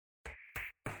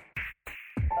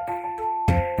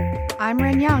I'm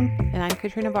Ren Young. And I'm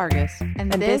Katrina Vargas.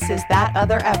 And this is That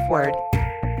Other F Word.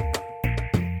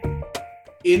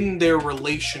 In their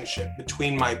relationship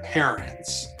between my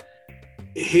parents,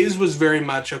 his was very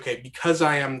much, okay, because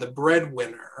I am the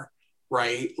breadwinner,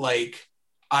 right? Like,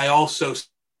 I also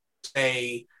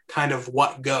say kind of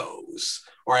what goes,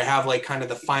 or I have like kind of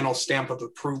the final stamp of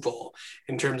approval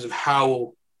in terms of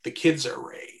how the kids are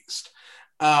raised.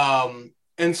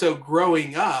 And so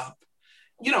growing up,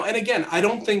 and again, I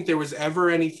don't think there was ever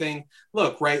anything,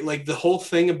 look, right? Like the whole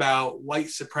thing about white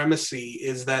supremacy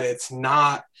is that it's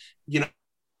not,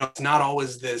 it's not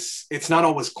always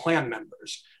Klan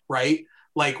members, right?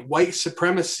 Like white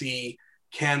supremacy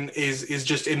is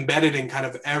just embedded in kind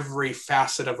of every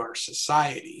facet of our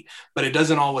society, but it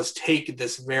doesn't always take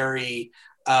this very,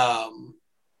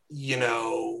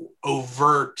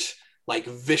 overt, like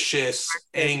vicious,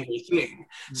 angry thing.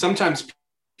 Sometimes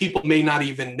people may not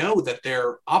even know that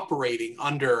they're operating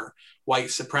under white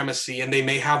supremacy, and they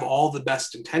may have all the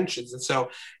best intentions. And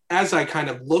so as I kind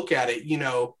of look at it,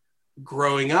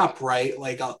 growing up, right,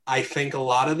 like I think a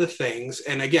lot of the things,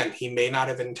 and again, he may not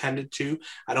have intended to,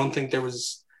 I don't think there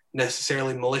was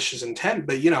necessarily malicious intent,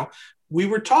 but we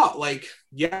were taught like,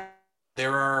 yeah,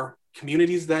 there are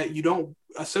communities that you don't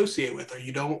associate with or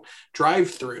you don't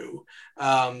drive through.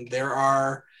 There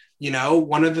are,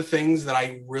 one of the things that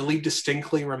I really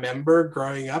distinctly remember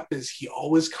growing up is he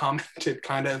always commented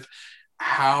kind of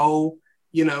how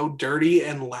dirty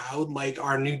and loud like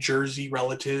our New Jersey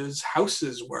relatives'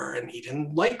 houses were. And he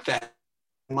didn't like that.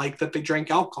 Like that they drank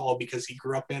alcohol because he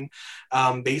grew up in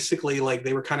basically like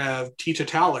they were kind of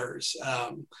teetotalers,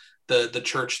 the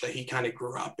church that he kind of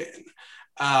grew up in.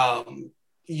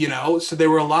 So there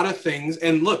were a lot of things.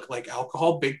 And look, like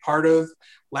alcohol, big part of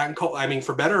Latin culture, I mean,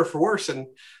 for better or for worse. And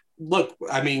look,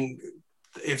 I mean,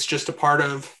 it's just a part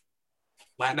of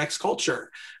Latinx culture.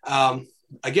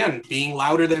 Again, being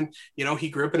louder than, he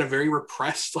grew up in a very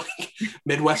repressed, like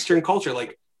Midwestern culture.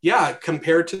 Like, yeah,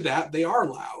 compared to that, they are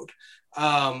loud.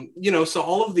 So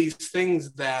all of these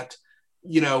things that,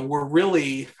 were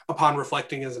really, upon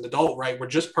reflecting as an adult, right, were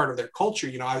just part of their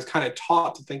culture. I was kind of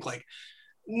taught to think like,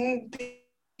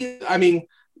 I mean,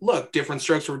 look, different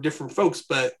strokes for different folks,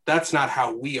 but that's not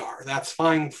how we are. That's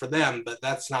fine for them, but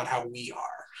that's not how we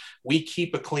are. We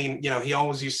keep a clean, he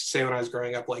always used to say when I was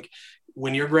growing up, like,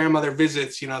 when your grandmother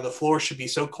visits, the floor should be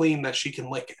so clean that she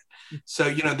can lick it. So,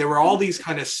 there were all these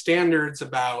kind of standards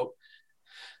about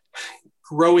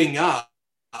growing up.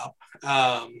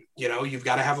 You've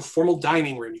got to have a formal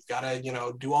dining room. You've got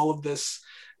to, do all of this.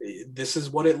 This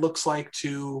is what it looks like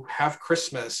to have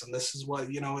Christmas. And this is what,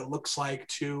 it looks like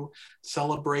to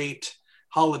celebrate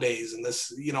holidays. And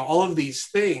this, all of these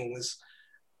things,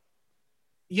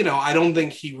 I don't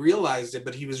think he realized it,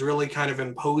 but he was really kind of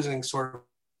imposing sort of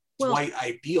white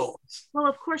ideals. Well,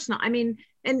 of course not. I mean,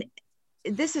 and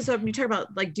this is what you talk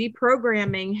about, like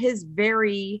deprogramming his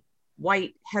very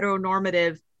white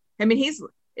heteronormative. I mean,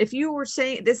 if you were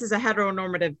saying this is a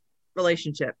heteronormative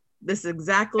relationship, this is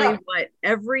exactly what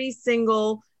every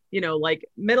single, like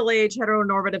middle-aged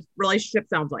heteronormative relationship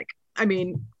sounds like. I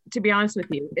mean, to be honest with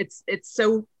you, it's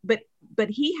so, but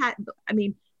he had, I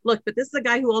mean, look, but this is a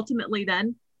guy who ultimately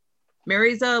then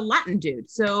marries a Latin dude.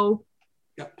 So,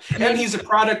 yeah. And he's a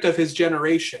product of his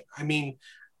generation. I mean,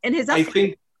 and I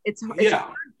think it's hard,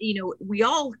 we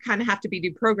all kind of have to be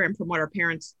deprogrammed from what our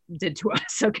parents did to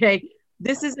us. Okay.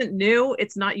 This isn't new.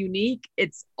 It's not unique.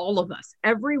 It's all of us.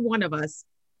 Every one of us.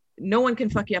 No one can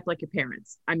fuck you up like your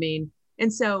parents. I mean,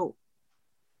 and so,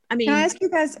 can I ask you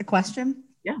guys a question?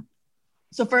 Yeah.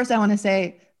 So first I want to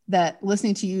say that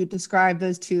listening to you describe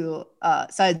those two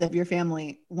sides of your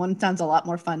family, one sounds a lot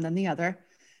more fun than the other.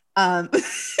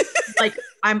 Like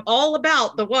I'm all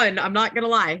about the one, I'm not going to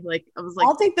lie. Like I was like,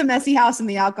 I'll take the messy house and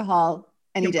the alcohol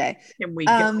any day. Can we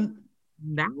go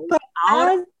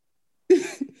now?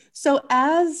 So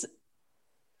as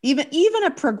even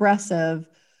a progressive,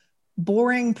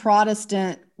 boring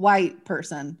Protestant white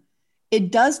person,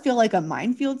 it does feel like a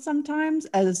minefield sometimes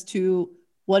as to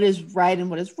what is right and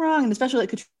what is wrong. And especially like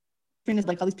Katrina's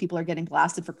like all these people are getting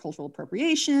blasted for cultural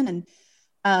appropriation. And,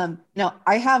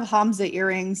 I have Hamza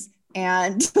earrings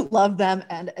and love them.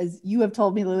 And as you have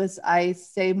told me, Lewis, I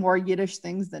say more Yiddish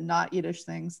things than not Yiddish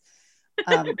things.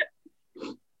 Hold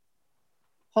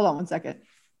on one second.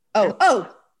 Oh,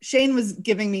 Shane was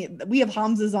giving me, we have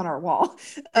Hamzas on our wall.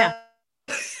 Yeah.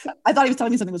 I thought he was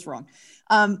telling me something was wrong.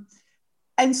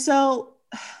 And so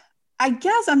I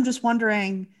guess I'm just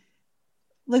wondering,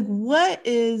 like, what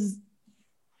is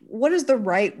the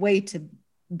right way to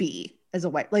be as a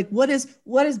white? Like, what is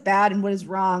bad and what is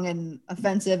wrong and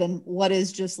offensive and what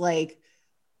is just like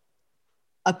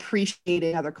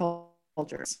appreciating other culture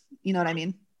cultures. You know what I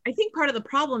mean? I think part of the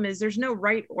problem is there's no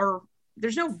right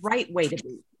way to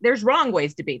be. There's wrong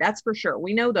ways to be. That's for sure.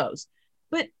 We know those.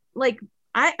 But like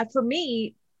for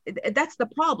me, that's the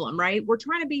problem, right? We're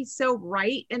trying to be so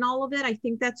right in all of it. I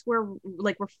think that's where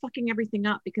like we're fucking everything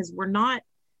up because we're not,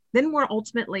 then we're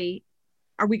ultimately,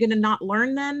 are we going to not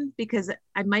learn then? Because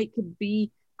could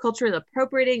be culturally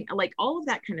appropriating, like all of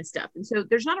that kind of stuff. And so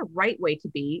there's not a right way to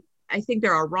be. I think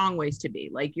there are wrong ways to be.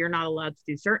 Like you're not allowed to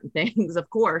do certain things, of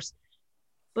course,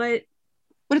 but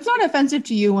it's not offensive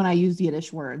to you when I use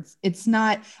Yiddish words. It's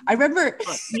not, I remember.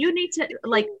 You need to,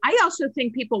 like, I also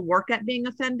think people work at being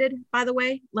offended, by the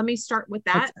way. Let me start with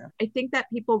that. I think that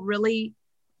people really,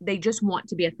 they just want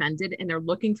to be offended and they're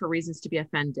looking for reasons to be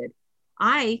offended.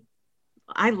 I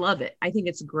love it. I think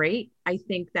it's great. I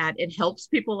think that it helps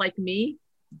people like me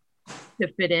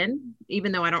to fit in,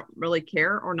 even though I don't really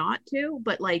care or not to,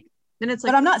 but like, then it's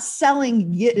like. But I'm not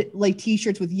selling like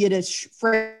t-shirts with Yiddish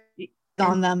phrases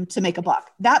on them to make a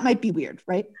buck. That might be weird,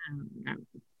 right?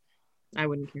 I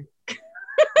wouldn't care.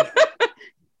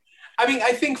 I mean,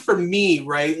 I think for me,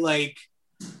 right, like,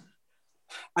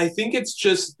 I think it's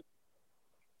just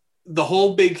the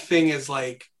whole big thing is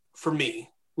like, for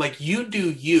me, like you do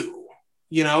you,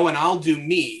 you know, and I'll do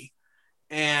me.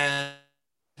 And,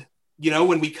 you know,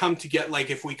 when we come together, like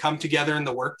if we come together in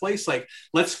the workplace, like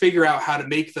let's figure out how to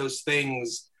make those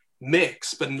things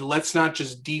mix, but let's not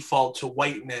just default to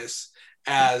whiteness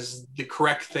as the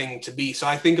correct thing to be. So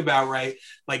I think about, right,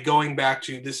 like going back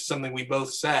to, this is something we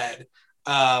both said,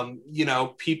 you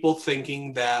know, people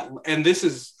thinking that, and this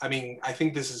is, I mean, I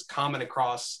think this is common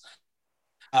across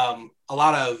a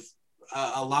lot of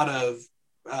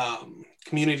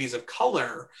communities of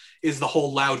color, is the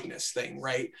whole loudness thing,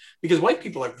 right? Because white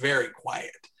people are very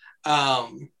quiet,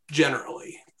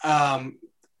 generally.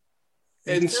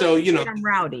 And so, you know,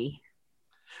 rowdy.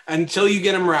 Until you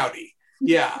get them rowdy.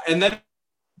 Yeah. And then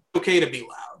okay to be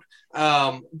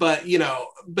loud. But, you know,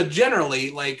 but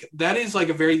generally, like, that is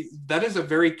a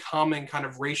very common kind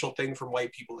of racial thing from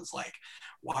white people. It's like,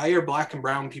 why are Black and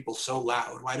brown people so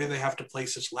loud? Why do they have to play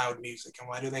such loud music? And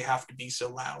why do they have to be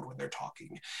so loud when they're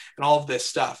talking and all of this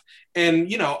stuff? And,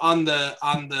 you know, on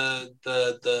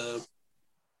the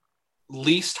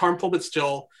least harmful, but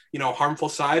still, you know, harmful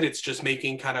side, it's just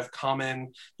making kind of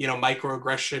common, you know,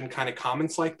 microaggression kind of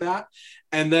comments like that.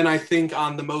 And then I think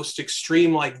on the most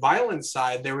extreme, like violence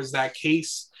side, there was that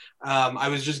case. I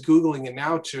was just Googling it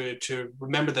now to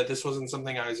remember that this wasn't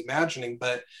something I was imagining,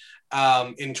 but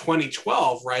in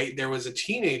 2012, right, there was a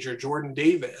teenager, Jordan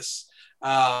Davis,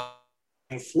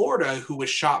 in Florida, who was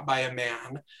shot by a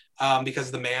man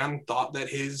because the man thought that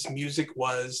his music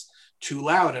was too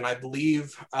loud. And I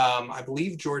believe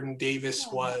Jordan Davis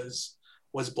was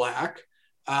Black.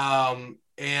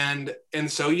 And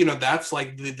so, you know, that's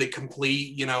like the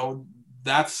complete, you know,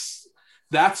 that's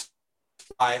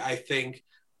why I think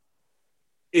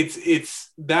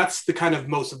that's the kind of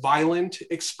most violent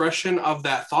expression of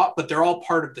that thought, but they're all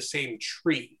part of the same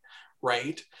tree,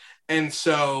 right? And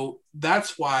so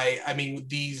that's why, I mean,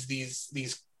 these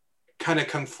kind of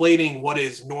conflating what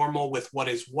is normal with what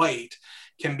is white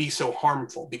can be so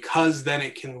harmful, because then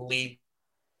it can lead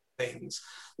things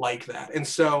like that. And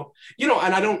so, you know,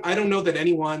 and I don't know that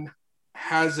anyone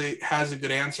has a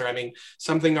good answer. I mean,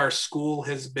 something our school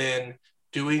has been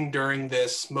doing during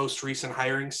this most recent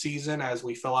hiring season, as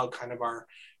we fill out kind of our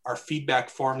feedback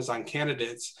forms on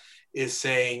candidates, is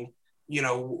saying, you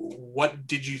know, what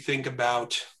did you think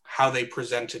about how they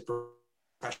presented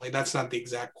professionally? That's not the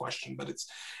exact question, but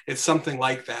it's something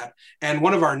like that. And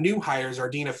one of our new hires, our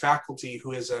dean of faculty,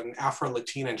 who is an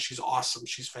Afro-Latina, and she's awesome.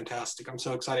 She's fantastic. I'm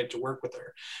so excited to work with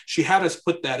her. She had us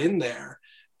put that in there.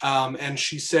 And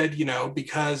she said, you know,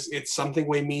 because it's something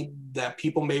that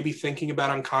people may be thinking about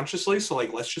unconsciously. So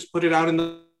like, let's just put it out in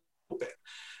the open.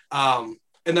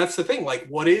 And that's the thing, like,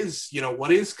 what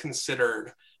is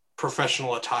considered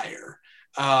professional attire?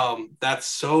 That's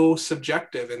so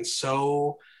subjective and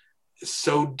so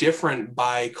different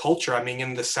by culture. I mean,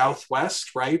 in the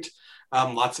Southwest, right?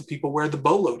 Lots of people wear the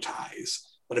bolo ties,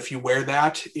 but if you wear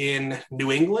that in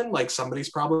New England, like,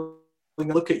 somebody's probably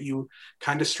gonna look at you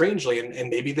kind of strangely, and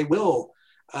maybe they will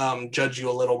judge you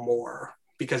a little more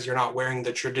because you're not wearing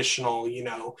the traditional, you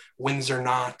know, Windsor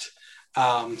knot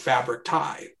fabric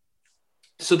tie.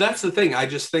 So that's the thing. I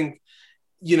just think,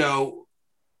 you know,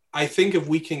 I think if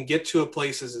we can get to a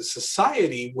place as a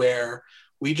society where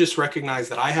we just recognize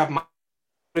that I have my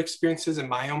experiences and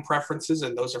my own preferences,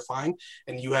 and those are fine,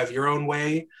 and you have your own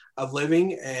way of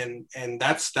living, and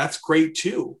that's great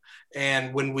too.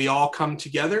 And when we all come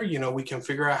together, we can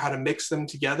figure out how to mix them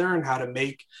together and how to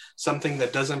make something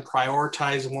that doesn't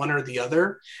prioritize one or the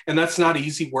other. And that's not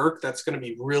easy work. That's going to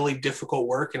be really difficult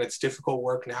work, and it's difficult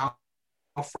work now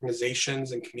for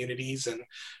organizations and communities and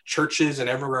churches and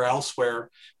everywhere else where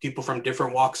people from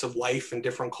different walks of life and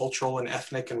different cultural and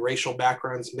ethnic and racial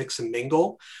backgrounds mix and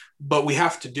mingle. But we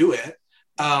have to do it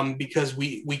because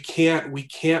we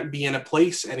can't be in a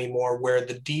place anymore where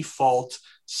the default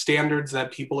standards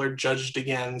that people are judged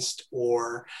against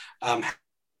or have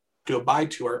to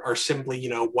abide to are simply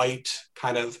white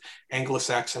kind of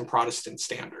Anglo-Saxon Protestant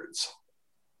standards.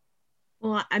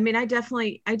 Well, I mean, I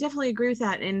definitely agree with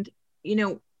that. And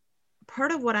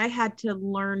part of what I had to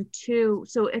learn too,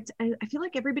 so I feel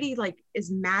like everybody is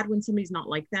mad when somebody's not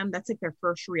like them. That's their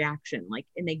first reaction,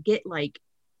 and they get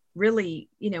really,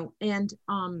 and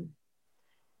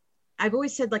I've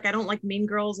always said, I don't like Mean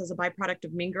Girls as a byproduct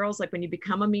of Mean Girls. When you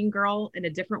become a mean girl in a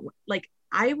different,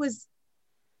 I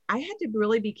had to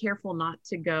really be careful not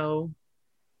to go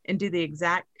and do the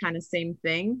exact kind of same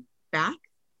thing back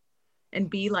and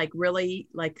be really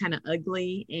kind of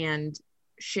ugly and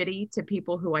shitty to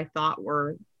people who I thought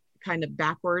were kind of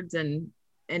backwards and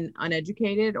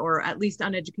uneducated, or at least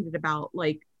uneducated about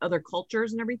other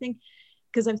cultures and everything.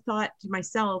 Because I've thought to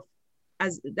myself,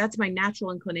 as that's my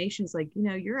natural inclination, is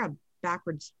you're a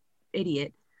backwards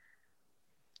idiot,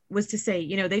 was to say,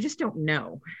 they just don't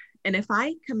know. And if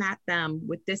I come at them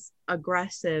with this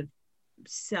aggressive,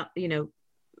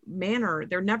 manner,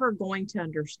 they're never going to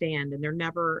understand, and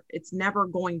it's never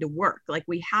going to work.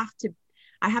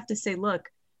 I have to say, look,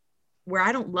 where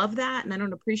I don't love that and I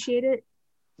don't appreciate it,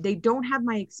 they don't have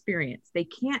my experience. They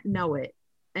can't know it.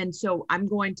 And so I'm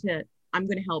going to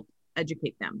help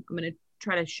educate them. I'm going to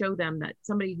try to show them that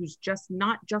somebody who's just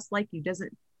not just like you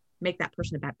doesn't make that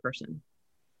person a bad person,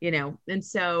 And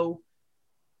so,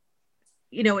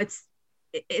 it's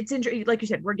interesting. Like you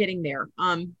said, we're getting there.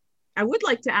 I would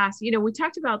like to ask, we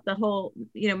talked about the whole,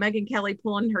 Megyn Kelly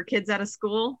pulling her kids out of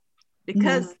school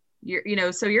because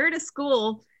so you're at a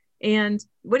school, and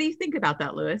what do you think about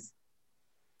that, Lewis?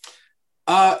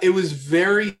 It was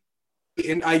very,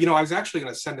 and I was actually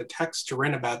going to send a text to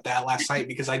Rin about that last night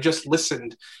because I just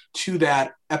listened to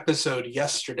that episode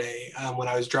yesterday when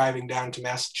I was driving down to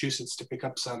Massachusetts to pick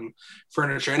up some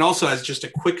furniture. And also, as just a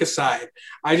quick aside,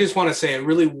 I just want to say it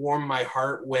really warmed my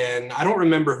heart when, I don't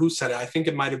remember who said it. I think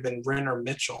it might have been Rin or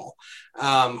Mitchell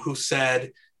who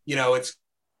said, it's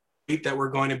that we're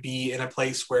going to be in a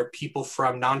place where people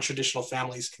from non-traditional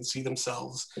families can see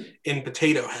themselves in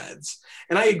Potato Heads.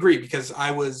 And I agree, because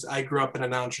I grew up in a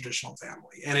non-traditional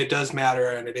family, and it does matter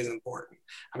and it is important.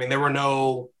 I mean, there were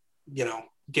no,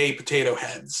 gay potato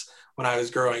heads when I was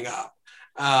growing up.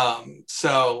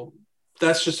 So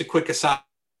that's just a quick aside,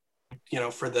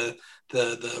 for the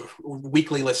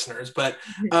weekly listeners. But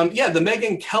the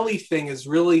Megyn Kelly thing is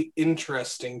really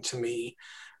interesting to me,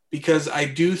 because I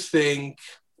do think,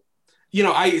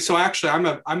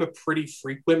 I'm a pretty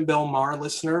frequent Bill Maher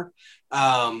listener.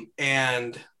 And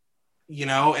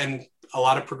a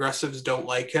lot of progressives don't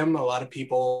like him. A lot of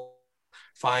people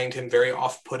find him very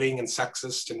off-putting and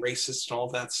sexist and racist and all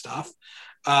of that stuff.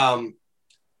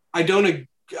 I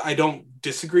don't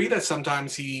disagree that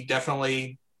sometimes he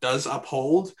definitely does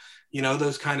uphold,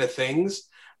 those kind of things.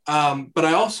 But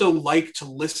I also like to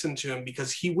listen to him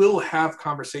because he will have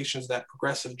conversations that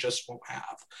progressive just won't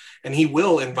have. And he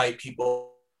will invite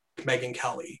people like Megyn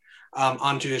Kelly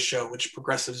onto his show, which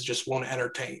progressives just won't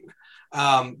entertain.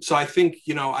 So I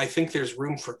think there's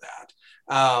room for that.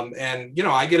 And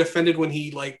I get offended when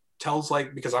he tells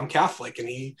because I'm Catholic, and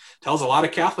he tells a lot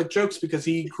of Catholic jokes because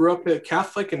he grew up a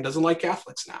Catholic and doesn't like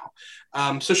Catholics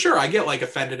now. So sure, I get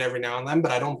offended every now and then,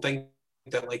 but I don't think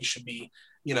that he should be,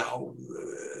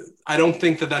 I don't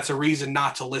think that that's a reason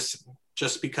not to listen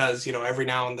just because, every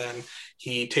now and then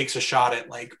he takes a shot at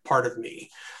part of me.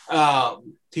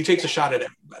 He takes a shot at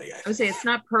everybody. I would say it's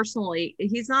not personally,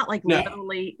 he's not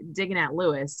literally digging at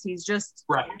Lewis. He's just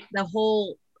right. The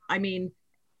whole, I mean,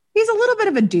 he's a little bit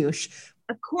of a douche,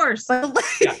 of course, but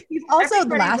he's also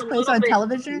the last place on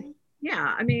television.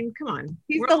 Yeah, I mean, come on.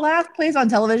 He's the last place on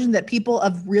television that people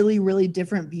of really, really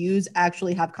different views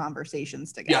actually have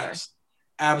conversations together. Yes,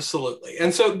 absolutely.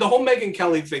 And so the whole Megyn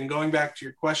Kelly thing, going back to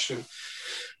your question,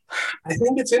 I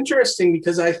think it's interesting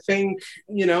because I think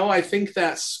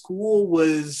that school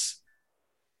was,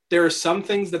 there are some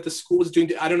things that the school was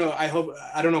doing. I don't know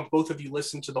if both of you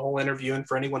listened to the whole interview, and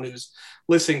for anyone who's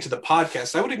listening to the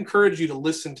podcast, I would encourage you to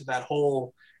listen to that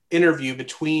whole interview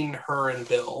between her and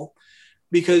Bill.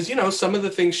 because, you know, some of the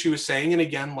things she was saying, and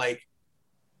again, like,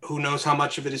 who knows how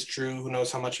much of it is true, who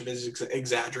knows how much of it is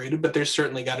exaggerated, but there's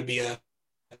certainly got to be a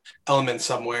element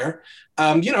somewhere.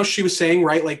 You know, she was saying,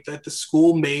 right, like that the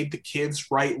school made the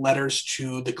kids write letters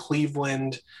to the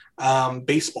Cleveland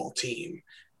baseball team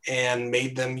and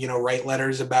made them, you know, write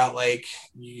letters about like,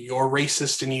 you're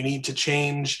racist and you need to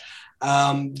change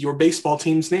your baseball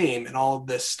team's name and all of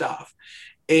this stuff.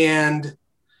 And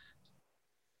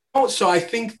so I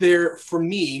think there, for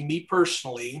me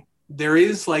personally, there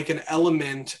is like an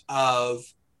element of,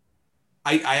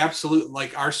 I absolutely,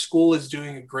 like, our school is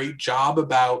doing a great job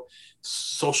about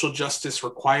social justice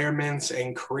requirements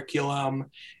and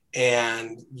curriculum.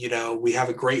 And, you know, we have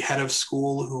a great head of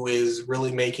school who is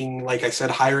really making, like I said,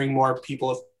 hiring more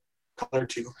people of color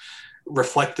to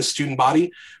reflect the student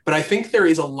body. But I think there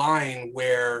is a line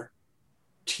where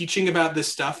teaching about this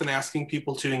stuff and asking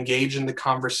people to engage in the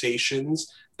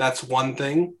conversations, that's one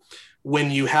thing.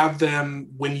 When you have them,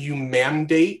 when you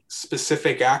mandate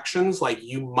specific actions, like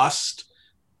you must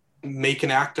make an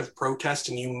act of protest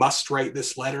and you must write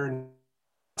this letter and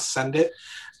send it,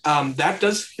 that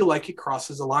does feel like it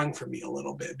crosses a line for me a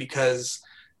little bit, because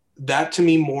that to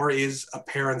me more is a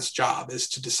parent's job, is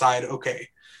to decide, okay,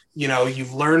 you know,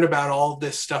 you've learned about all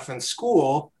this stuff in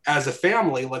school. As a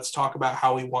family, let's talk about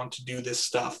how we want to do this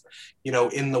stuff, you know,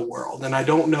 in the world. And I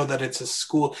don't know that it's a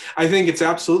school. I think it's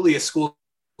absolutely a school's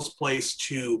place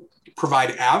to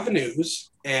provide avenues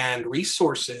and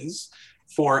resources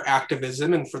for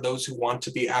activism and for those who want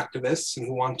to be activists and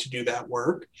who want to do that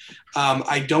work.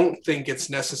 I don't think it's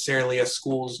necessarily a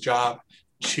school's job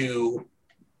to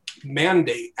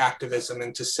mandate activism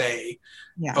and to say,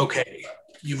 okay,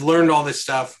 you've learned all this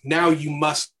stuff, now you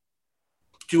must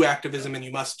do activism and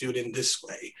you must do it in this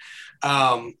way.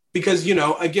 Because, you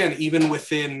know, again, even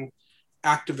within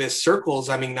activist circles,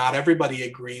 I mean, not everybody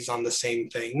agrees on the same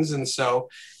things. And so,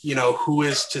 you know, who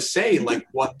is to say like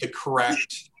what the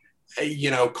correct, you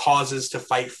know, causes to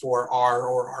fight for are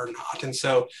or are not. And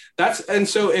so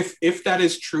if that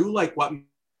is true, like what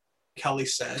Kelly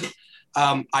said,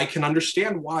 I can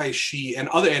understand why she and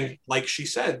like she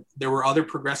said, there were other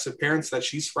progressive parents that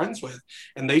she's friends with,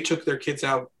 and they took their kids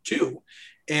out too.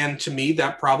 And to me,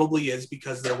 that probably is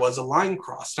because there was a line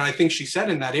crossed. And I think she said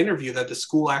in that interview that the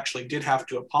school actually did have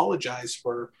to apologize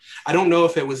for, I don't know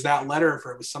if it was that letter or if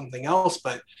it was something else,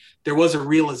 but there was a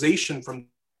realization from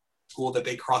school that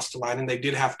they crossed the line and they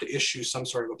did have to issue some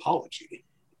sort of apology.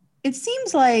 It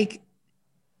seems like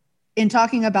in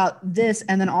talking about this,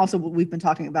 and then also what we've been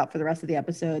talking about for the rest of the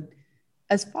episode,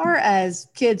 as far as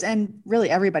kids and really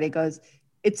everybody goes,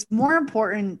 it's more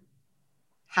important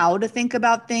how to think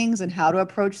about things and how to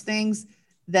approach things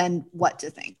than what to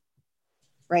think,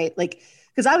 right? Like,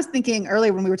 because I was thinking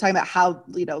earlier when we were talking about how,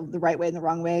 you know, the right way and the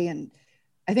wrong way, and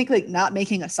I think like not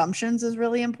making assumptions is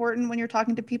really important when you're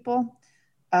talking to people.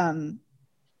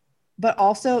 But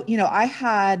also, you know, I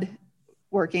had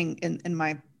working in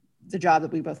the job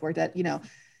that we both worked at, you know,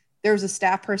 there was a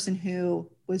staff person who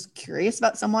was curious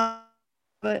about someone,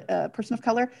 a person of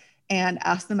color, and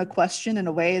asked them a question in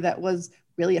a way that was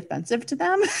really offensive to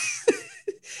them.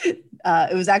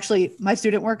 It was actually my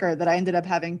student worker that I ended up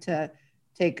having to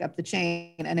take up the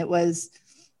chain. And it was,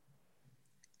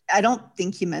 I don't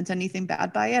think he meant anything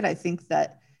bad by it. I think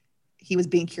that he was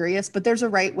being curious, but there's a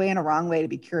right way and a wrong way to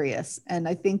be curious. And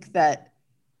I think that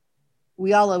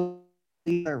we all owe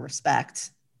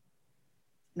respect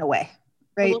in a way,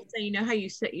 right? I will say, you know how you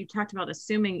said, you talked about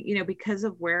assuming, you know, because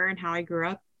of where and how I grew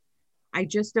up, I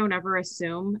just don't ever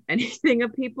assume anything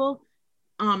of people.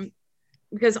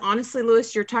 Because honestly,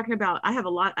 Lewis, you're talking about, I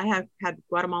have had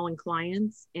Guatemalan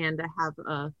clients, and I have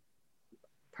a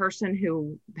person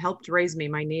who helped raise me.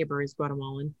 My neighbor is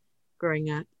Guatemalan growing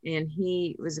up, and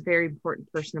he was a very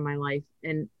important person in my life.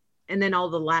 And then all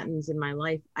the Latins in my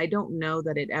life, I don't know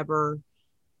that it ever,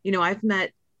 you know, I've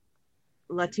met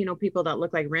Latino people that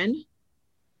look like Rin.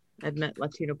 I've met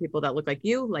Latino people that look like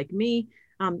you, like me.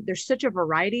 There's such a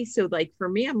variety. So like for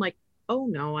me, I'm like, oh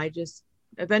no, I just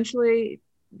eventually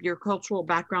your cultural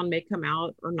background may come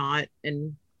out or not.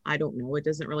 And I don't know, it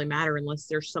doesn't really matter unless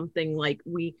there's something like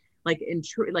we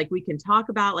can talk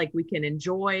about, like we can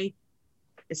enjoy,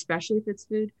 especially if it's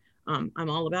food. I'm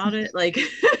all about it. Like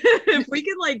if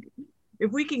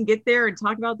we can get there and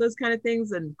talk about those kind of things,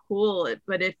 then cool.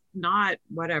 But if not,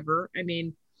 whatever. I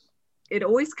mean, it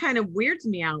always kind of weirds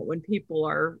me out when people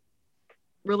are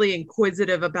really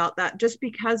inquisitive about that, just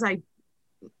because I'm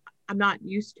not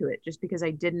used to it, just because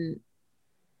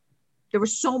there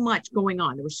was so much going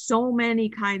on. There were so many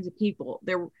kinds of people.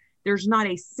 There's not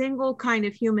a single kind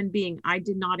of human being I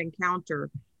did not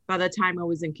encounter by the time I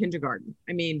was in kindergarten.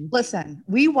 I mean, listen,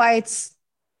 we whites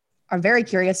are very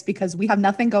curious because we have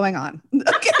nothing going on.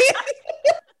 Okay.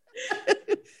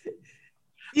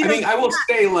 I mean, I will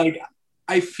say, like,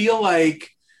 I feel like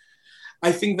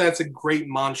I think that's a great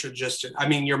mantra.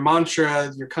 Your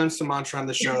mantra, your constant mantra on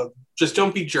the show, just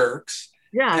don't be jerks.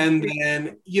 Yeah. And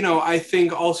then, I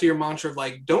think also your mantra of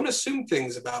like, don't assume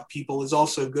things about people is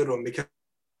also a good one, because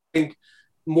I think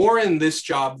more in this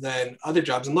job than other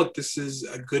jobs. And look, this is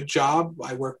a good job.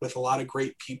 I work with a lot of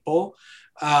great people.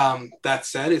 That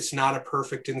said, it's not a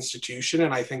perfect institution.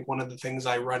 And I think one of the things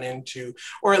I run into,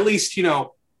 or at least,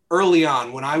 early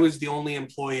on, when I was the only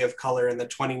employee of color in the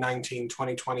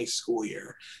 2019-2020 school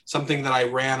year, something that I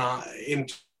ran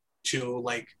into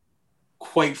like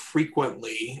quite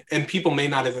frequently, and people may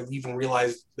not have even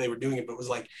realized they were doing it, but it was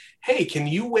like, hey, can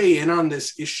you weigh in on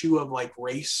this issue of like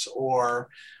race or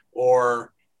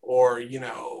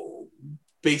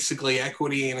basically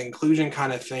equity and inclusion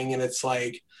kind of thing? And it's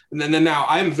like, and then now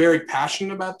I'm very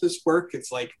passionate about this work.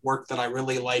 It's like work that I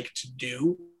really like to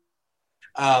do,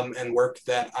 and work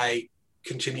that I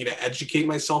continue to educate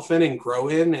myself in and grow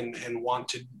in and want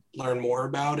to learn more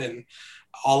about and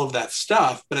all of that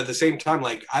stuff. But at the same time,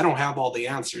 like, I don't have all the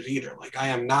answers either. Like, I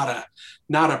am not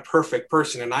a perfect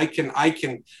person, and I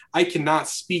cannot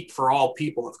speak for all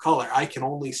people of color. I can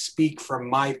only speak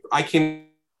I can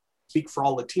speak for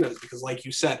all Latinos, because like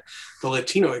you said, the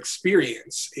Latino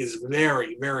experience is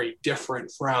very, very different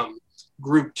from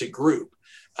group to group.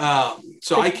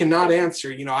 So I cannot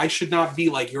answer, I should not be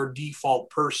like your default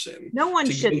person. No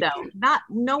one should, though.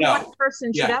 No one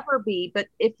person should ever be. But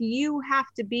if you have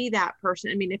to be that person,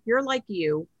 I mean, if you're like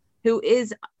you, who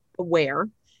is aware,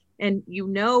 and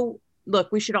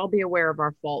look, we should all be aware of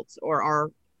our faults or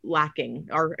our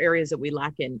areas that we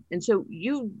lack in. And so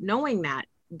you knowing that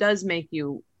does make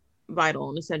you vital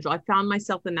and essential. I found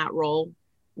myself in that role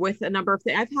with a number of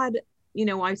things. I've had,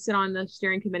 I sit on the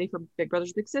steering committee for Big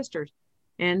Brothers Big Sisters.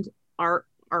 And our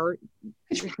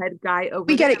head guy over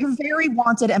we get it. You're very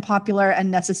wanted and popular and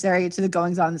necessary to the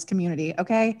goings on in this community.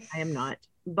 Okay. I am not,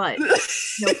 but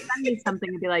send me something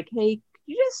and be like, hey,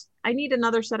 I need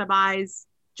another set of eyes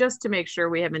just to make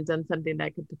sure we haven't done something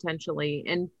that could potentially.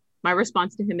 And my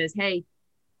response to him is, hey,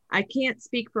 I can't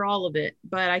speak for all of it,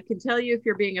 but I can tell you if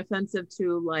you're being offensive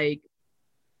to like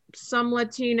some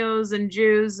Latinos and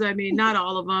Jews, I mean, not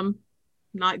all of them,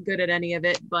 not good at any of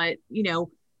it, but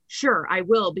sure, I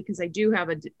will, because I do have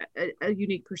a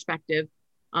unique perspective.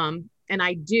 And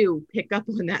I do pick up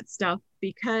on that stuff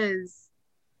because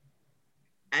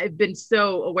I've been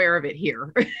so aware of it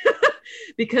here.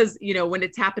 Because, when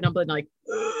it's happened, I'm like,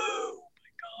 oh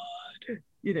my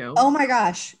God, Oh my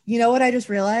gosh. You know what I just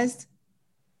realized?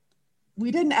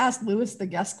 We didn't ask Lewis the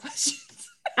guest questions.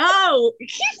 Oh, we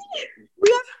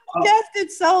haven't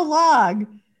guested so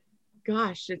long.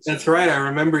 Gosh, that's right. I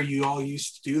remember you all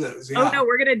used to do those. Yeah. Oh no,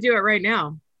 we're gonna do it right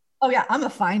now. Oh yeah, I'm gonna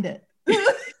find it.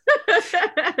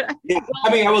 Yeah,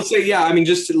 I mean, I will say, yeah, I mean,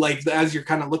 just like as you're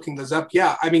kind of looking those up,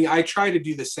 yeah, I mean, I try to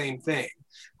do the same thing.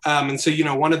 And so,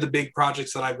 one of the big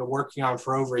projects that I've been working on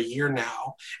for over a year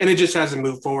now, and it just hasn't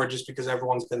moved forward just because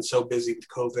everyone's been so busy with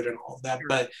COVID and all of that,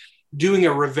 but doing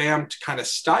a revamped kind of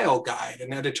style guide,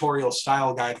 an editorial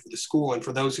style guide for the school. And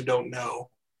for those who don't know,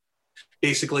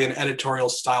 basically an editorial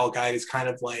style guide is kind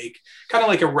of like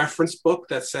a reference book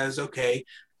that says, okay,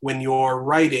 when you're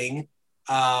writing,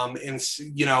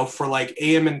 for like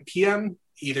AM and PM,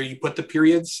 either you put the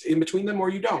periods in between them or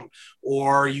you don't,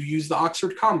 or you use the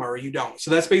Oxford comma or you don't.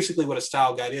 So that's basically what a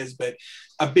style guide is. But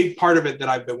a big part of it that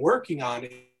I've been working on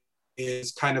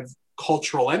is kind of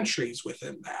cultural entries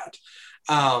within that.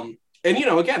 And,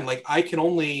 again, like I can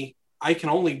only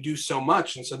do so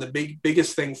much. And so the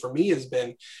biggest thing for me has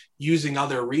been using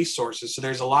other resources. So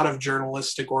there's a lot of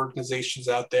journalistic organizations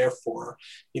out there for,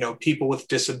 people with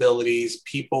disabilities,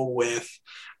 people with,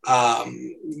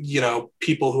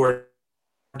 people who are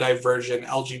divergent,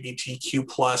 LGBTQ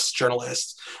plus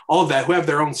journalists, all of that, who have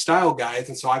their own style guides.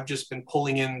 And so I've just been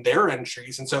pulling in their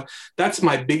entries. And so that's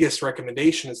my biggest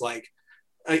recommendation is like,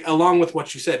 along with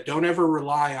what you said, don't ever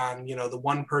rely on, the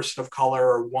one person of color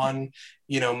or one,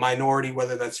 minority,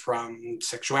 whether that's from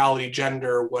sexuality,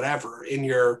 gender, or whatever, in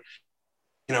your,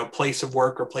 place of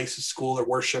work or place of school or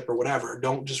worship or whatever.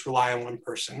 Don't just rely on one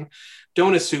person.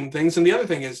 Don't assume things. And the other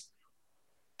thing is,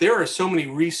 there are so many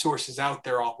resources out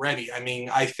there already. I mean,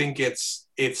 I think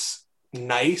it's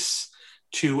nice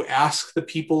to ask the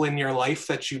people in your life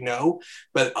that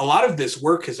but a lot of this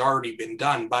work has already been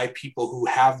done by people who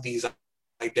have these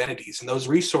identities, and those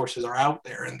resources are out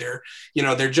there, and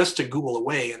they're just a Google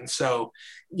away. And so,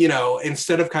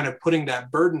 instead of kind of putting that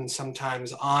burden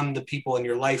sometimes on the people in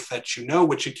your life that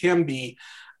which it can be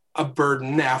a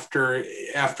burden after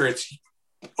it's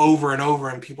over and over,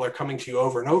 and people are coming to you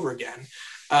over and over again,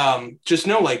 just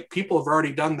know like people have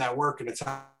already done that work and it's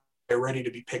ready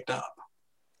to be picked up.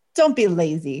 Don't be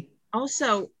lazy.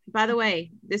 Also, by the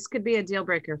way, this could be a deal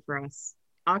breaker for us.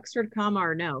 Oxford comma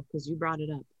or no, because you brought it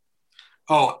up.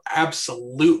 Oh,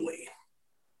 absolutely.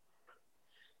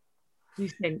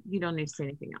 You don't need to say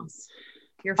anything else.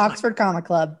 You're Oxford fine. Comma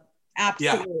Club.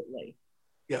 Absolutely.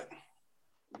 Yeah.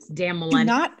 It's damn Do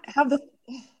millennial. not have the.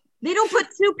 They don't put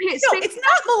two spaces. No, it's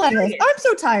not millennials. I'm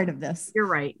so tired of this. You're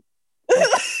right.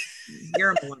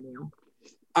 You're a millennial.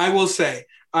 I will say,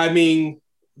 I mean,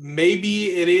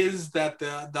 maybe it is that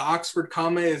the Oxford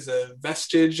comma is a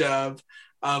vestige of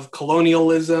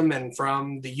colonialism and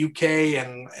from the UK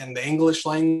and the English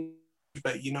language,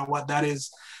 but you know what? That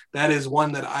is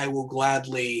one that I will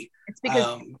gladly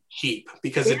keep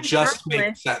because it just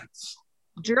makes sense.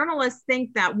 Journalists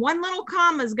think that one little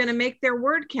comma is going to make their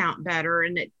word count better,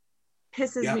 and it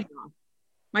pisses me off.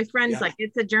 My friend's like,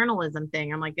 it's a journalism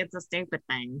thing. I'm like, it's a stupid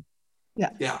thing. Yeah.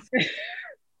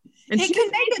 And it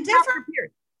can make a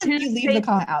difference if you leave the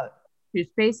comma out. 2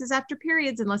 spaces after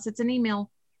periods, unless it's an email.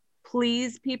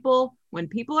 Please, people, when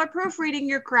people are proofreading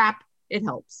your crap, it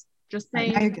helps. Just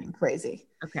saying. Now you're getting crazy.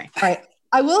 Okay. All right.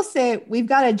 I will say we've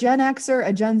got a Gen Xer,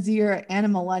 a Gen Zer, and a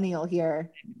millennial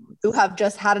here who have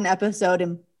just had an episode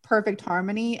in perfect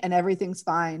harmony and everything's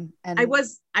fine. And I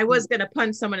was gonna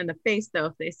punch someone in the face though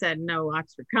if they said no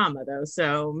Oxford comma though.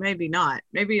 So maybe not.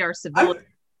 Maybe our civility is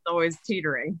always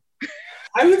teetering.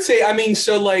 I would say, I mean,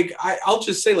 so like I'll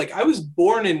just say like I was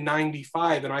born in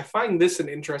 95, and I find this an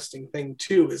interesting thing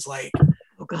too, is like,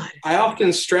 oh God, I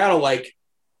often straddle like,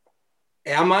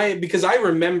 am I, because I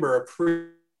remember a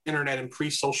pre-internet and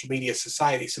pre-social media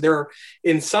society. So there are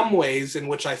in some ways in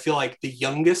which I feel like the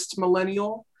youngest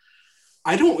millennial.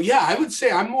 I would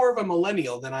say I'm more of a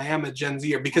millennial than I am a Gen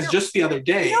Zer, because just the other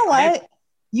day. You know what?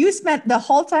 You spent the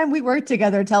whole time we worked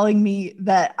together telling me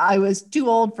that I was too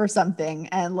old for something,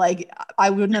 and like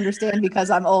I wouldn't understand because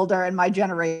I'm older and my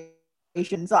generation.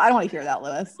 So I don't want to hear that,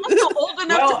 Lewis. I'm also old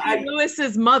enough to be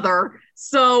Lewis's mother.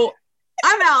 So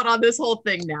I'm out on this whole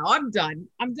thing now. I'm done.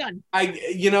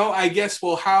 I guess,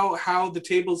 how the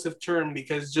tables have turned,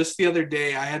 because just the other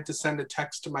day I had to send a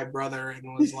text to my brother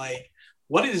and was like,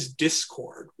 what is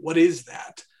Discord? What is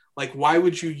that? Like, why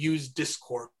would you use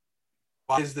Discord?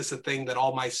 Why is this a thing that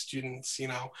all my students,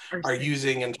 are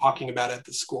using and talking about at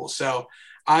the school? So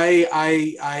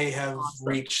I have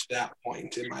reached that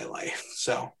point in my life.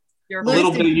 So you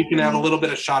can have a little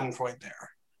bit of schadenfreude there.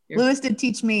 Lewis did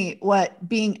teach me what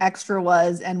being extra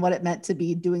was and what it meant to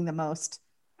be doing the most,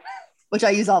 which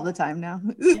I use all the time now.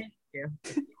 Thank you.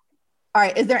 All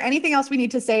right. Is there anything else we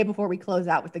need to say before we close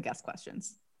out with the guest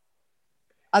questions?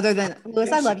 Other than,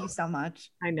 Lewis, I love you so much.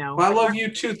 I know. Well, I love you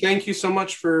too. Thank you so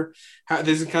much for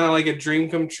this is kind of like a dream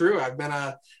come true. I've been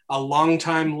a long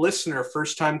time listener,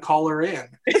 first time caller in.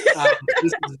 This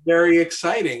is very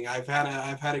exciting. I've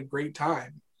had a great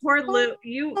time. Poor Lou,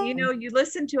 you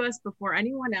listened to us before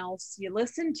anyone else. You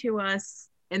listened to us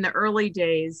in the early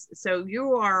days. So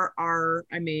you are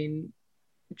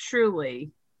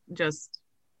truly just,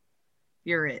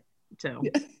 you're it. So,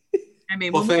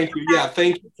 well, thank you. Yeah,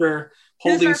 thank you for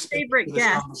holding our favorite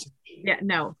guest. Yeah,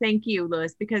 no, thank you,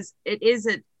 Lewis, because it is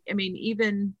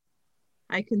even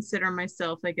I consider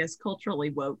myself, I guess, culturally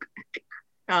woke.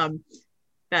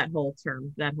 That whole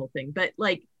thing. But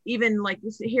like, even like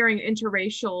hearing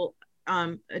interracial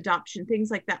adoption, things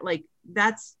like that, like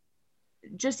that's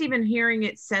just even hearing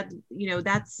it said,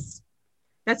 that's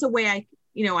a way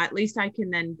at least I can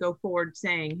then go forward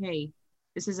saying, hey,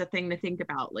 this is a thing to think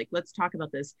about. Like, let's talk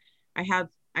about this. I have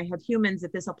humans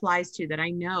that this applies to that I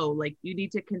know, like, you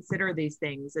need to consider these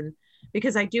things. And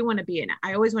because I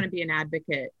always want to be an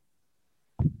advocate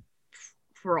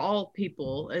for all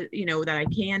people, that I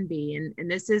can be. And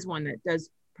this is one that does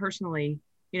personally,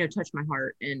 touch my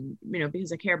heart. And,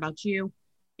 because I care about you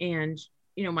and,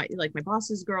 my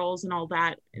boss's girls and all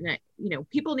that. And that,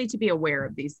 people need to be aware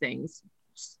of these things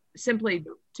simply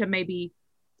to maybe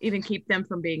even keep them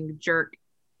from being a jerk,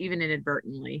 even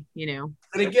inadvertently, And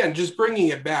again, just bringing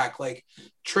it back, like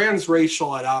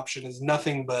transracial adoption is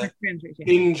nothing but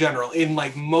in general, in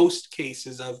like most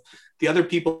cases of the other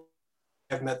people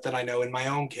I've met that I know in my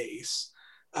own case,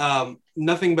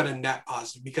 nothing but a net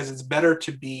positive, because it's better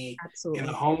to be in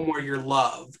a home where you're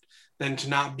loved than to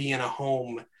not be in a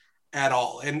home at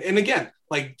all. And again,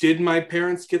 like, did my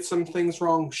parents get some things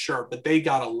wrong? Sure, but they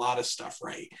got a lot of stuff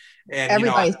right. And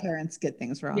everybody's parents get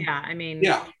things wrong.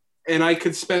 Yeah, and I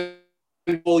could spend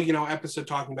a whole episode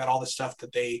talking about all the stuff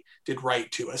that they did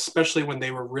right too, especially when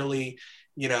they were really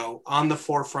on the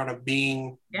forefront of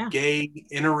being gay,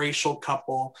 interracial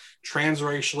couple,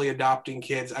 transracially adopting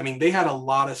kids. I mean, they had a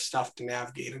lot of stuff to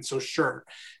navigate. And so sure,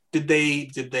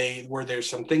 were there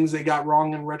some things they got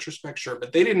wrong in retrospect? Sure,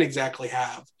 but they didn't exactly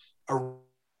have a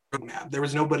roadmap. There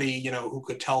was nobody, who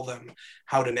could tell them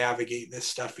how to navigate this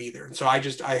stuff either. And so I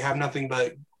have nothing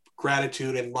but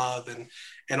gratitude and love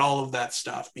and all of that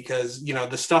stuff, because,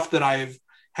 the stuff that I've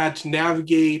had to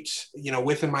navigate,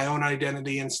 within my own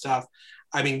identity and stuff,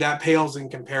 I mean, that pales in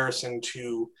comparison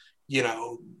to,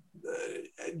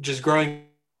 just growing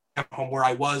up home where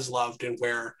I was loved and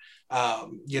where,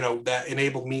 that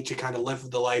enabled me to kind of live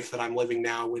the life that I'm living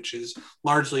now, which is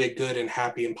largely a good and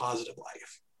happy and positive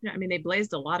life. Yeah, I mean, they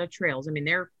blazed a lot of trails. I mean,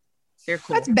 they're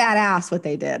cool. That's badass what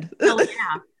they did. Hell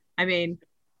yeah. I mean,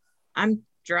 I'd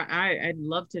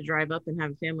love to drive up and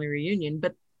have a family reunion,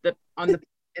 but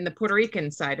in the Puerto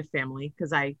Rican side of family,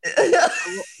 because I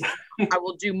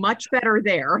will do much better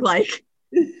there. Like,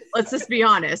 let's just be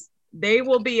honest, they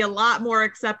will be a lot more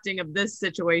accepting of this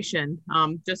situation,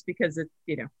 just because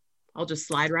I'll just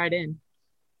slide right in.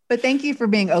 But thank you for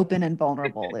being open and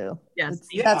vulnerable, Lou. Yes,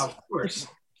 yeah, of course.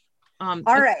 All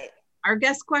right, our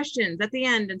guest questions at the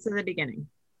end instead of the beginning.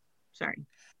 Sorry.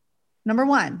 Number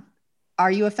 1,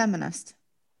 are you a feminist?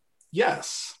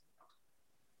 Yes.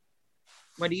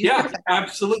 What do you think?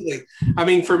 Absolutely. I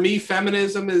mean, for me,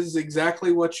 feminism is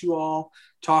exactly what you all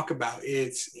talk about.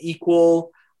 It's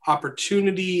equal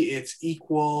opportunity. It's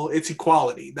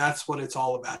equality. That's what it's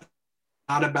all about.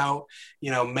 Not about,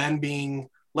 men being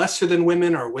lesser than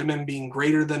women or women being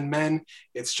greater than men.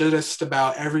 It's just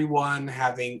about everyone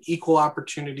having equal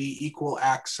opportunity, equal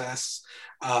access,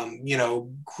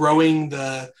 closing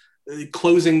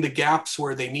the gaps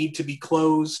where they need to be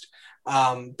closed.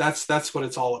 That's what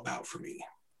it's all about for me.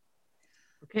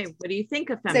 Okay, what do you think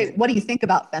of feminism? What do you think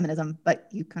about feminism? But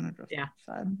you kind of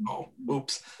said. Oh,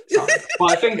 oops. Sorry. Well,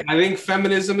 I think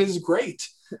feminism is great.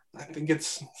 I think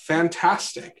it's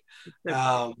fantastic.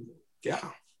 Who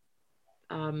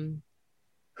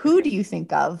do you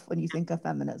think of when you think of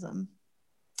feminism?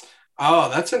 Oh,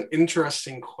 that's an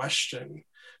interesting question,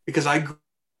 because I grew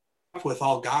up with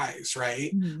all guys,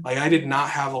 right? Mm-hmm. Like, I did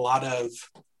not have a lot of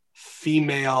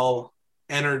female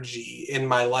energy in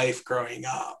my life growing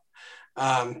up.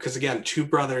 Because again, 2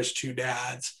 brothers, 2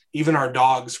 dads, even our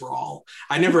dogs were all,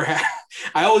 I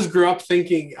always grew up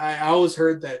thinking, I always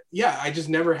heard that, I just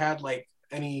never had like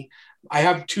any. I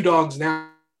have 2 dogs now.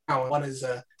 One is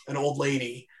an old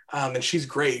lady, and she's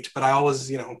great, but I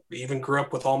always, even grew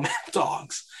up with all male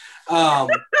dogs. I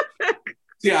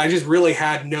just really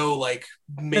had no like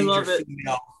major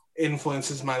female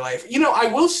influences in my life. I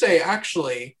will say,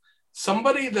 actually,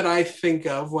 somebody that I think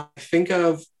of when I think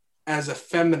of as a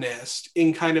feminist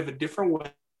in kind of a different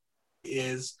way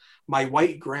is my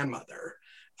white grandmother.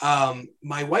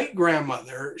 My white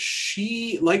grandmother,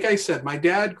 she, like I said, my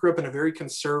dad grew up in a very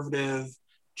conservative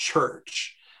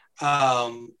church.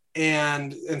 And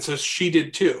so she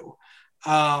did too.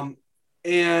 And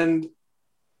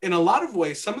in a lot of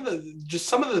ways, some of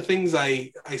the things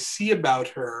I see about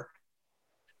her,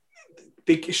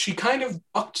 she kind of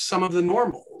bucked some of the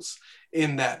normals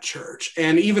in that church.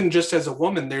 And even just as a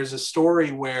woman, there's a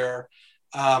story where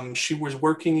she was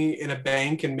working in a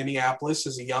bank in Minneapolis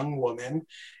as a young woman,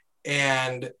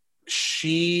 and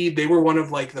they were one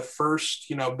of like the first,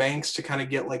 banks to kind of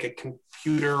get like a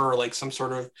computer or like some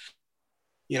sort of,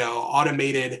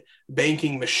 automated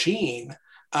banking machine.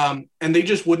 And they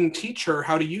just wouldn't teach her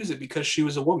how to use it because she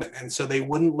was a woman. And so they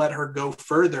wouldn't let her go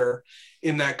further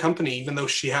in that company, even though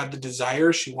she had the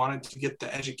desire. She wanted to get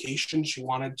the education. She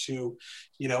wanted to,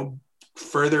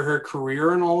 further her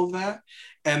career and all of that.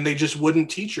 And they just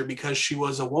wouldn't teach her because she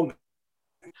was a woman.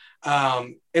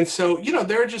 And so,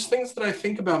 there are just things that I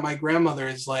think about my grandmother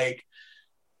is like,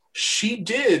 she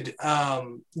did,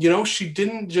 she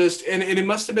didn't just, and it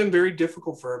must have been very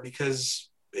difficult for her because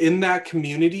in that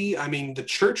community, I mean, the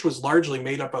church was largely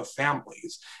made up of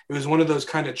families. It was one of those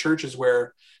kind of churches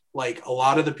where like a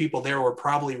lot of the people there were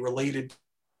probably related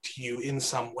to you in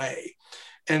some way.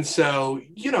 And so,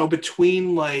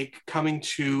 between like coming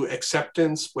to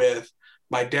acceptance with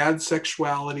my dad's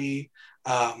sexuality,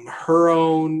 her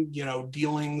own,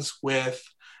 dealings with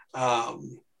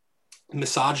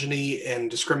misogyny and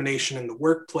discrimination in the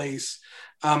workplace,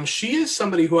 she is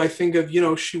somebody who I think of,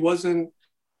 she wasn't,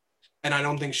 and I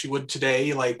don't think she would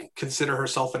today, like consider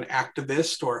herself an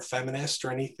activist or a feminist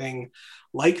or anything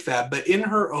like that. But in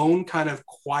her own kind of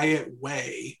quiet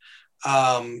way,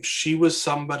 she is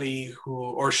somebody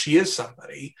who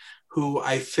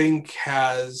I think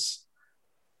has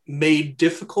made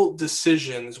difficult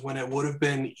decisions when it would have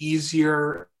been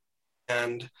easier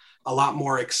and a lot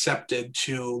more accepted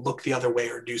to look the other way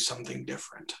or do something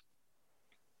different.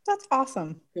 That's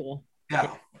awesome. Cool.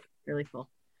 Yeah. Really cool.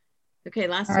 Okay,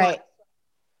 last All one. right.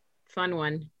 Fun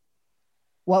one.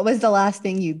 What was the last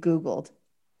thing you Googled?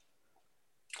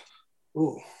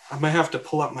 Ooh, I might have to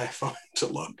pull up my phone to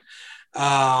look.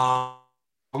 I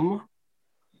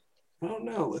don't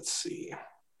know. Let's see.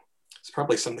 It's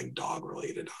probably something dog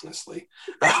related, honestly.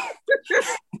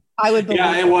 I would believe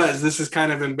Yeah, it was. This is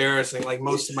kind of embarrassing. Like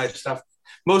most of my stuff,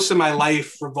 most of my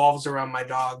life revolves around my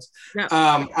dogs. No.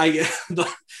 The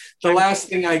last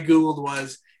thing I Googled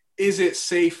was, is it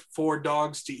safe for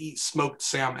dogs to eat smoked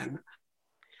salmon?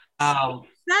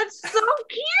 That's so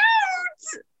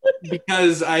cute.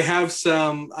 Because I have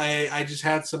some, I just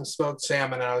had some smoked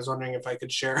salmon and I was wondering if I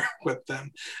could share it with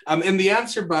them. And the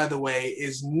answer, by the way,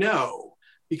 is no,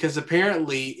 because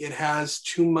apparently it has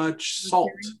too much salt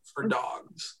for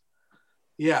dogs.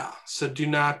 Yeah, so do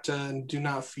not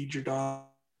feed your dog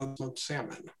smoked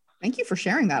salmon. Thank you for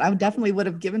sharing that. I definitely would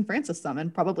have given Francis some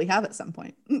and probably have at some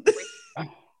point.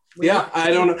 Yeah,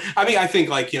 I don't know. I mean, I think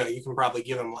like, you can probably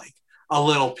give them like a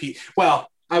little piece. Well,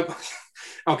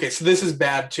 okay, so this is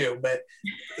bad too, but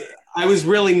I was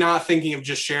really not thinking of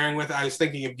just sharing with. I was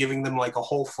thinking of giving them like a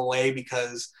whole fillet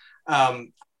because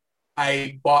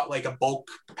I bought like a bulk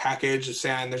package of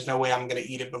salmon. There's no way I'm going to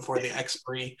eat it before the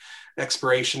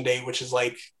expiration date, which is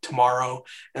like tomorrow.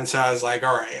 And so I was like,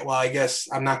 all right, well, I guess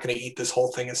I'm not going to eat this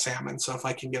whole thing of salmon. So if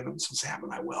I can give them some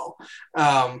salmon, I will.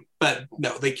 But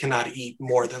no, they cannot eat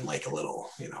more than like a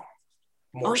little,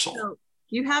 morsel. Also,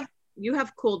 you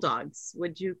have cool dogs.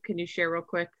 Can you share real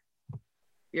quick?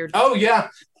 Oh yeah.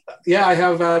 Yeah, I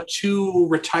have 2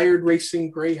 retired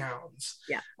racing greyhounds.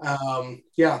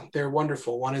 Yeah. They're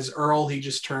wonderful. One is Earl, he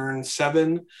just turned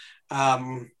 7.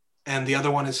 And the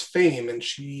other one is Fame, and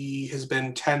she has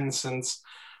been 10 since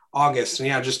August. And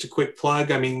yeah, just a quick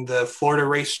plug. I mean, the Florida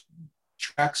race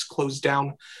tracks closed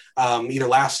down either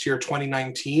last year or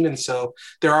 2019. And so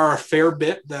there are a fair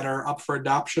bit that are up for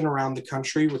adoption around the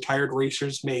country. Retired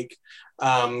racers make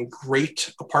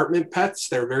great apartment pets.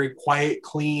 They're very quiet,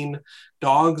 clean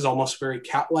dogs, almost very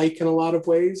cat-like in a lot of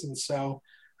ways. And so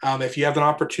if you have an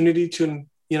opportunity to,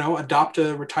 adopt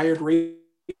a retired racer,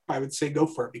 I would say go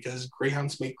for it because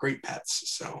greyhounds make great pets.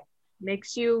 So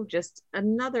makes you just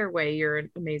another way you're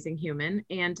an amazing human.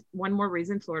 And one more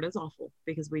reason Florida's awful,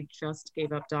 because we just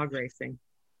gave up dog racing.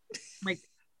 Like,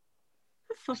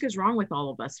 what the fuck is wrong with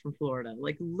all of us from Florida?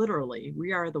 Like, literally,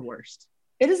 we are the worst.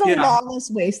 It is a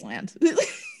lawless wasteland. It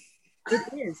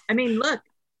is. I mean, look,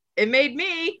 it made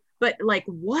me, but like,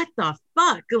 what the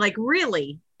fuck? Like,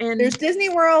 really? And there's Disney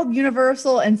World,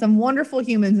 Universal, and some wonderful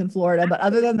humans in Florida. But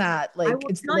other than that, like,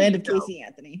 it's the land of Casey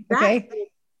Anthony. Okay.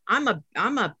 I'm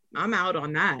out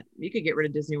on that. You could get rid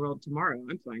of Disney World tomorrow.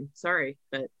 I'm fine. Sorry,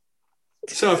 but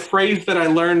so a phrase that I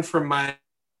learned from my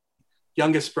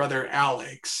youngest brother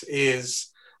Alex is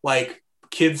like,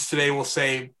 kids today will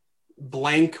say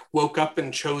blank woke up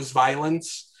and chose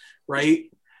violence, right?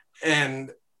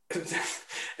 And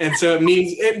so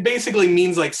it basically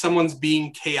means like someone's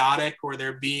being chaotic or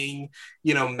they're being,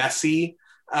 messy,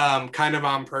 kind of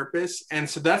on purpose. And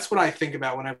so that's what I think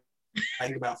about when I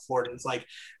think about Florida. It's like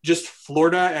just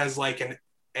Florida as like an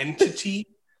entity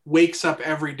wakes up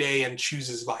every day and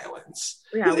chooses violence.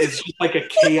 Yeah. It's just like a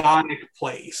chaotic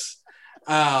place.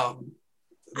 I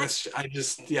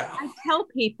tell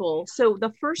people, so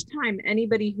the first time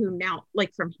anybody who now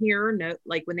like from here know,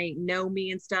 like when they know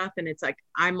me and stuff, and it's like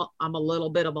I'm a little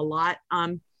bit of a lot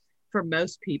for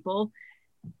most people,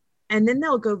 and then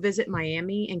they'll go visit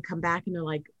Miami and come back and they're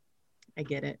like, I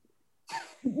get it.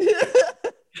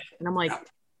 And I'm like,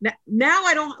 now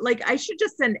I don't like, I should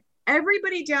just send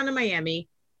everybody down to Miami,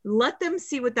 let them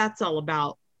see what that's all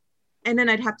about. And then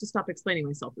I'd have to stop explaining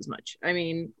myself as much. I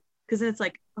mean, because then it's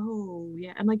like, oh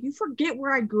yeah. I'm like, you forget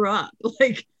where I grew up.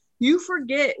 Like you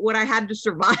forget what I had to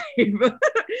survive.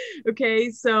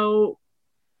 Okay. So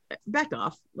back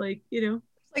off. Like,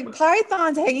 like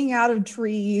pythons hanging out of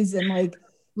trees and like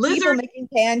lizards people making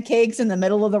pancakes in the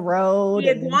middle of the road.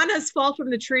 The iguanas fall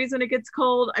from the trees when it gets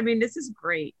cold. I mean, this is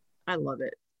great. I love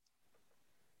it.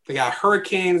 They got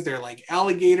hurricanes. They're like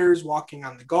alligators walking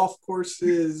on the golf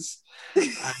courses.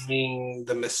 I mean,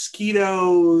 the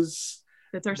mosquitoes.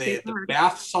 That's our state the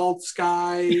bath salt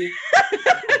sky.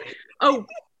 Oh,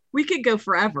 we could go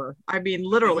forever. I mean,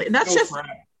 literally. And that's just,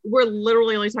 we're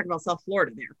literally only talking about South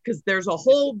Florida there because there's a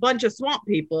whole bunch of swamp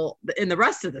people in the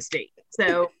rest of the state.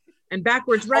 So, and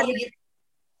backwards ready.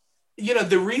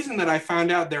 The reason that I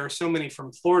found out there are so many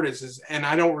from Florida is, and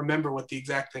I don't remember what the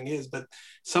exact thing is, but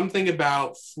something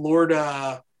about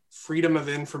Florida freedom of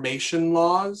information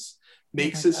laws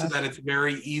makes my it so gosh. that it's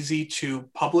very easy to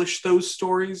publish those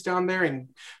stories down there and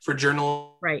for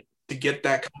journalists Right. to get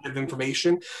that kind of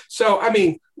information. So, I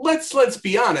mean, let's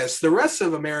be honest. The rest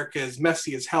of America is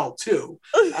messy as hell too.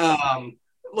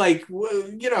 Like,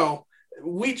 you know,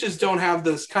 we just don't have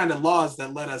those kind of laws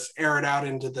that let us air it out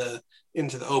into the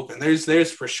open.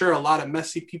 There's for sure a lot of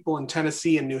messy people in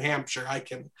Tennessee and New Hampshire. I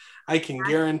can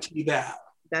guarantee that.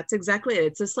 That's exactly it.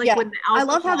 It's just like when the alcohol, I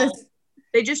love how this.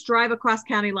 they just drive across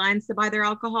county lines to buy their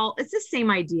alcohol. It's the same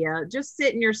idea. Just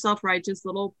sit in your self-righteous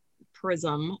little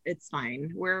prism. It's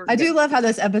fine. I do love how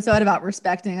this episode about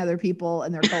respecting other people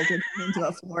and their culture turned into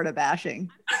a Florida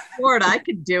bashing. Florida, I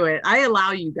could do it. I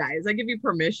allow you guys. I give you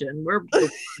permission.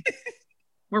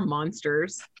 We're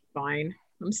monsters. Fine.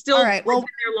 I'm still All right, well,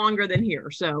 there longer than here.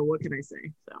 So what can I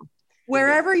say? So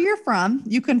wherever you're from,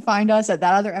 you can find us at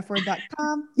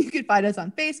thatotherfword.com. You can find us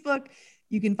on Facebook.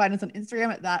 You can find us on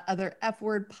Instagram at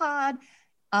thatotherfwordpod.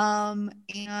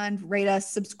 And rate us,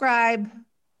 subscribe,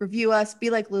 review us, be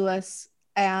like Lewis.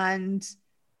 And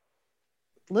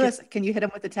Lewis, can you hit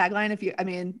him with the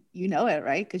tagline? You know it,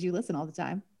 right? Because you listen all the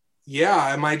time.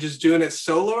 Yeah. Am I just doing it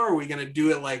solo, or are we going to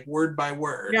do it like word by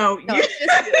word? No, it's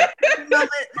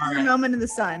just a moment in the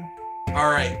sun.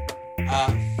 All right.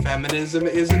 Feminism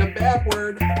isn't a bad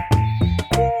word.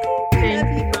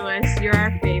 Thank you, Lewis. You're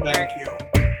our favorite.